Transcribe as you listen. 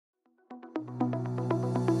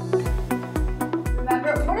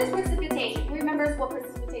remembers what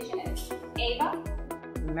precipitation is. Ava?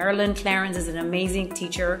 Marilyn Clarens is an amazing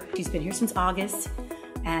teacher. She's been here since August,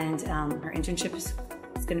 and her internship is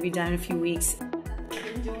going to be done in a few weeks.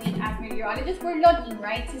 Doing it as meteorologists, we're looking,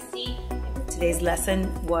 right, to see. Today's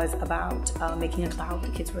lesson was about making a cloud. The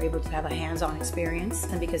kids were able to have a hands-on experience,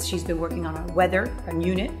 and because she's been working on a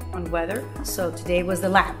unit on weather. So today was the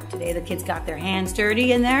lab. Today the kids got their hands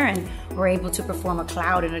dirty in there and were able to perform a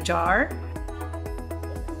cloud in a jar.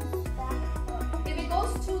 If it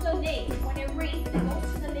goes to the lake, when it rains, it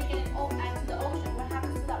goes to the lake and to the ocean, what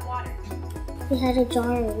happens to that water? We had a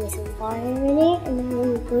jar with some water in it, and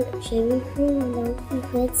then we put shaving cream, and then we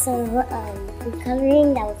put some food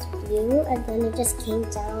coloring that was blue, and then it just came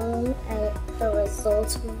down, and the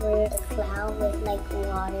results were a cloud with like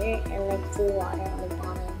water and like blue water on the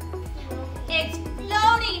bottom.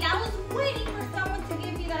 Exploding! I was waiting for someone to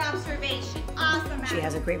give me that observation. Awesome. She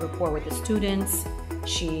has a great rapport with the students.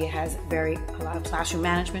 She has a lot of classroom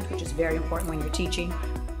management, which is very important when you're teaching.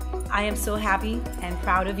 I am so happy and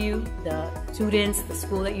proud of you. The students, the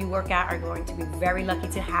school that you work at are going to be very lucky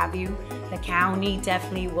to have you. The county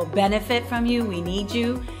definitely will benefit from you. We need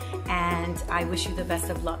you, and I wish you the best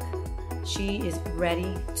of luck. She is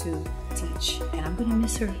ready to teach, and I'm gonna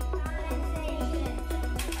miss her.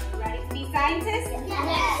 Ready to be scientists?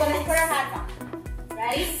 Yes. So let's put our hats on.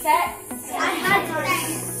 Ready, set, I had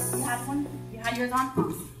one. You had one? You had yours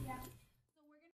on?